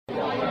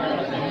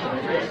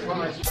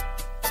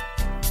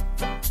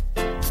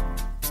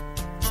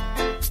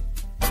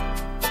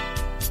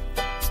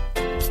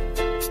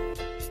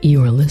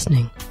You are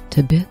listening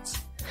to Bits,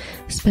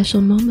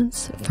 special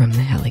moments from the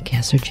Halli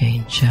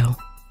Casser-Jayne Show.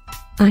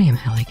 I am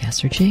Halli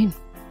Casser-Jayne.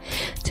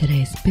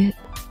 Today's bit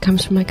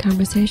comes from my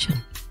conversation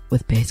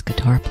with bass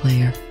guitar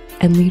player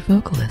and lead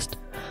vocalist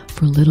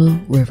for Little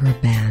River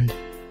Band,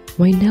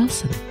 Wayne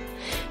Nelson,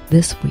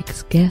 this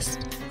week's guest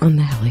on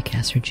the Halli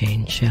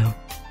Casser-Jayne Show.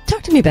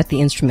 Talk to me about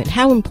the instrument.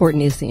 How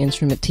important is the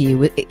instrument to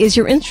you? Is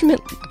your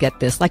instrument, get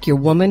this, like your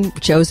woman,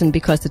 chosen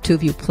because the two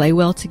of you play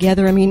well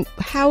together? I mean,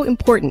 how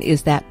important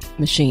is that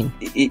machine?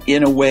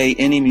 In a way,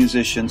 any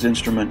musician's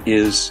instrument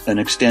is an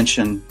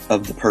extension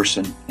of the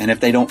person. And if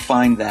they don't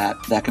find that,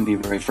 that can be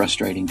very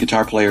frustrating.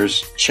 Guitar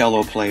players,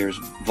 cello players,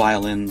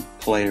 violin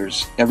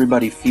players,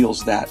 everybody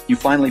feels that. You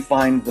finally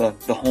find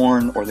the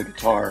horn or the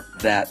guitar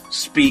that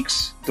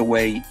speaks the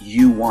way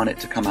you want it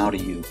to come out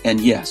of you. And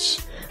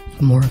yes,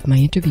 for more of my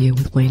interview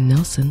with Wayne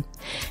Nelson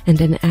and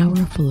an hour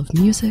full of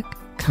music,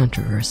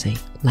 controversy,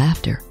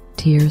 laughter,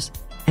 tears,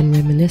 and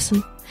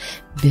reminiscence,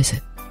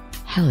 visit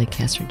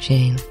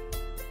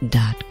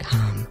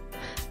HalliCasserJayne.com.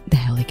 The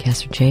Halli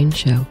Casser-Jayne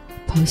Show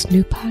posts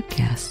new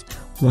podcasts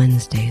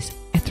Wednesdays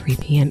at 3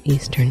 p.m.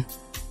 Eastern.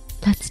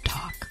 Let's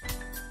talk.